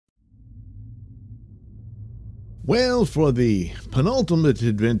Well, for the penultimate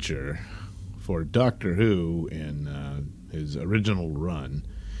adventure for Doctor Who in his original run,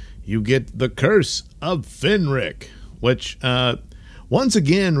 you get The Curse of Fenric, which once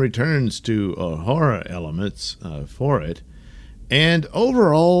again returns to horror elements for it. And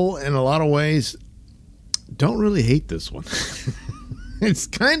overall, in a lot of ways, don't really hate this one. It's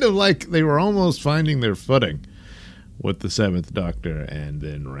kind of like they were almost finding their footing with the Seventh Doctor and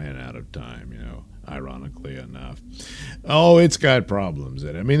then ran out of time, ironically enough. Oh, it's got problems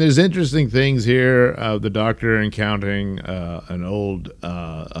in it. I mean, there's interesting things here. The Doctor encountering an old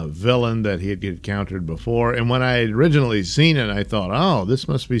villain that he had encountered before. And when I had originally seen it, I thought, oh, this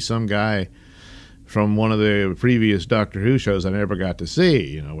must be some guy from one of the previous Doctor Who shows I never got to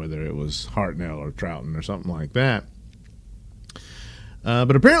see, whether it was Hartnell or Troughton or something like that.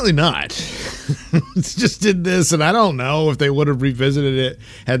 But apparently not. It's just did this, and I don't know if they would have revisited it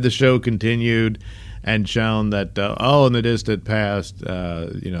had the show continued and shown that, in the distant past,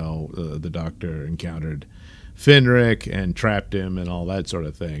 the Doctor encountered Fenric and trapped him and all that sort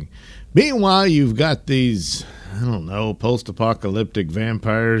of thing. Meanwhile, you've got these, post-apocalyptic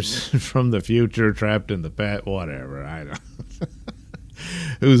vampires from the future trapped in the past, whatever, I don't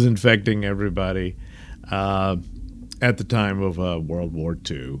who's infecting everybody. At the time of World War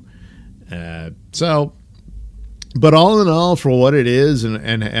II. But all in all, for what it is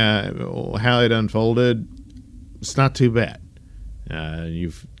and how it unfolded, it's not too bad.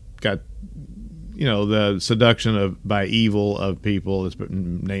 You've got, the seduction by evil of people,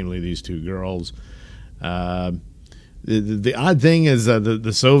 namely these two girls. The odd thing is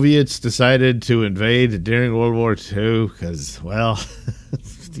the Soviets decided to invade during World War II because, well,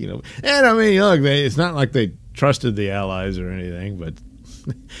 and I mean, look, it's not like they trusted the Allies or anything, but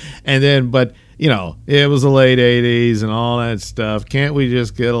it was the late 80s and all that stuff. Can't we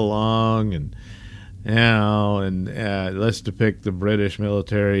just get along and let's depict the British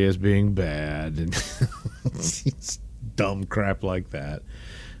military as being bad and it's dumb crap like that.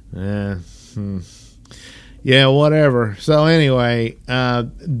 Yeah, whatever. So anyway,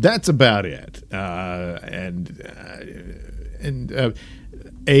 that's about it.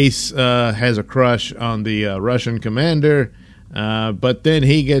 Ace has a crush on the Russian commander, but then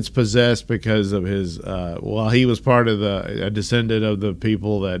he gets possessed because of his, he was part of a descendant of the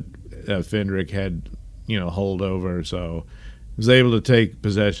people that Fenric had, hold over, so he was able to take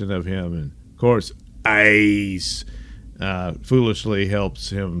possession of him, and of course, Ace foolishly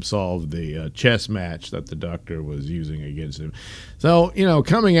helps him solve the chess match that the Doctor was using against him. So,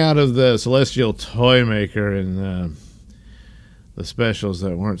 coming out of the Celestial Toymaker and the specials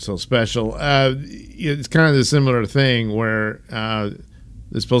that weren't so special. It's kind of the similar thing where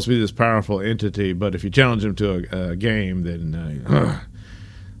there's supposed to be this powerful entity, but if you challenge him to a game, then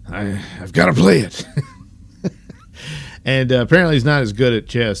I've got to play it. And apparently he's not as good at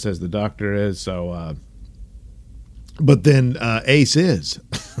chess as the Doctor is, so but then Ace is.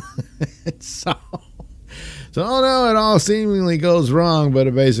 So no, it all seemingly goes wrong,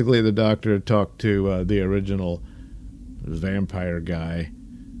 but basically the Doctor talked to the original vampire guy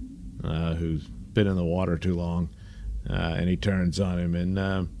who's been in the water too long, and he turns on him,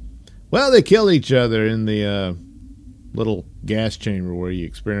 and they kill each other in the little gas chamber where you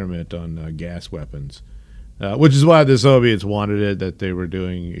experiment on gas weapons, which is why the Soviets wanted it, that they were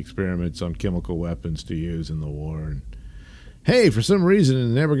doing experiments on chemical weapons to use in the war. And hey, for some reason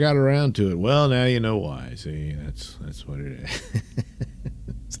it never got around to it. Well, now you know why. See, that's what it is.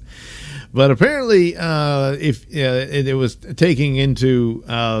 But apparently, if it was taking into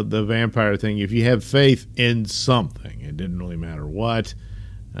the vampire thing, if you have faith in something, it didn't really matter what.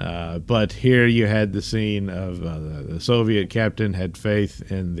 But here you had the scene of the Soviet captain had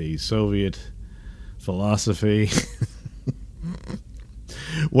faith in the Soviet philosophy,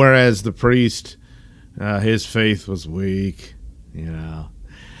 whereas the priest, his faith was weak.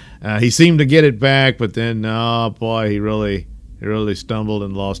 He seemed to get it back, but then, oh boy, he really stumbled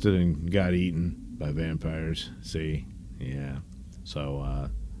and lost it and got eaten by vampires. See? Yeah. So,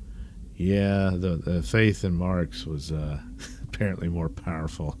 the faith in Marx was apparently more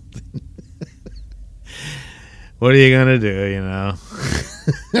powerful. What are you going to do,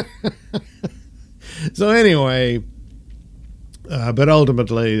 So anyway, but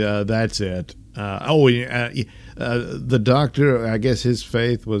ultimately, that's it. The Doctor, I guess his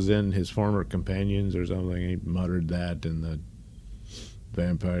faith was in his former companions or something. He muttered that, and the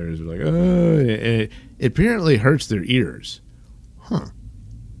vampires were like, oh, it apparently hurts their ears. Huh.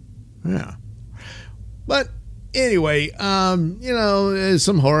 Yeah. But anyway,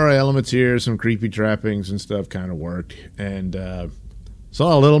 some horror elements here, some creepy trappings and stuff kind of worked. And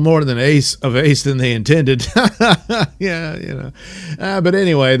saw a little more than Ace than they intended. Yeah, you know. But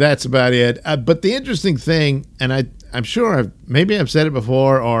anyway, that's about it. But the interesting thing, and I'm sure I've said it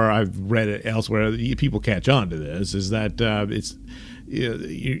before or I've read it elsewhere. People catch on to this. Is that it's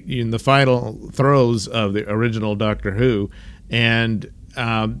in the final throes of the original Doctor Who, and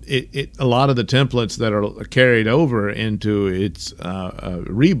a lot of the templates that are carried over into its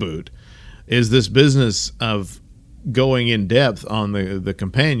reboot is this business of going in depth on the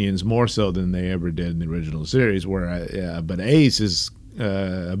companions more so than they ever did in the original series. But Ace is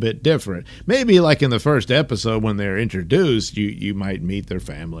a bit different. Maybe like in the first episode when they're introduced, you might meet their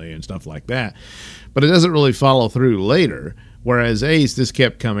family and stuff like that, but it doesn't really follow through later. Whereas Ace, this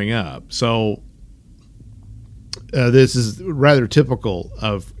kept coming up. So this is rather typical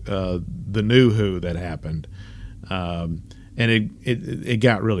of the new Who that happened, and it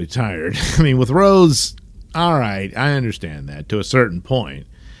got really tired. I mean, with Rose, all right, I understand that to a certain point,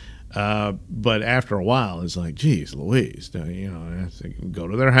 but after a while, it's like, geez, Louise, you know, I have to go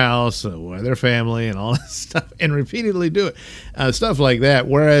to their house, with their family, and all that stuff, and repeatedly do it, stuff like that.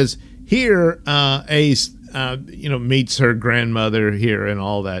 Whereas here, Ace, meets her grandmother here and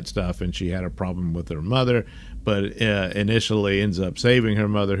all that stuff, and she had a problem with her mother, but initially ends up saving her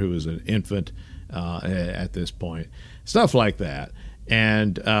mother, who was an infant at this point, stuff like that,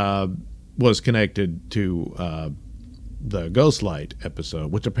 and was connected to the Ghostlight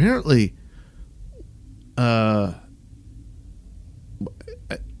episode, which apparently no,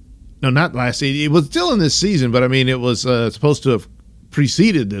 not last season. It was still in this season, but I mean, it was supposed to have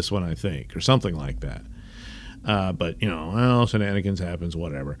preceded this one, I think, or something like that. But, you know, well, shenanigans happens,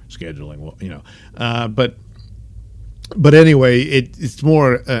 whatever, scheduling, well, you know. But anyway, it's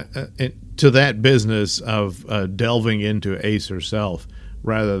more to that business of delving into Ace herself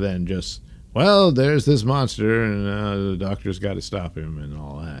rather than just, well, there's this monster and the Doctor's got to stop him and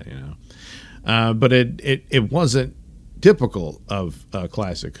all that, you know. But it wasn't typical of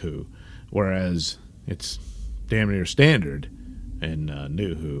classic Who, whereas it's damn near standard in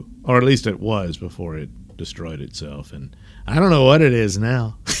New Who, or at least it was before it destroyed itself, and I don't know what it is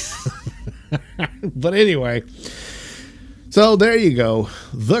now. But anyway, so there you go,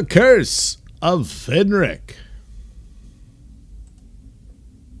 The Curse of Fenric.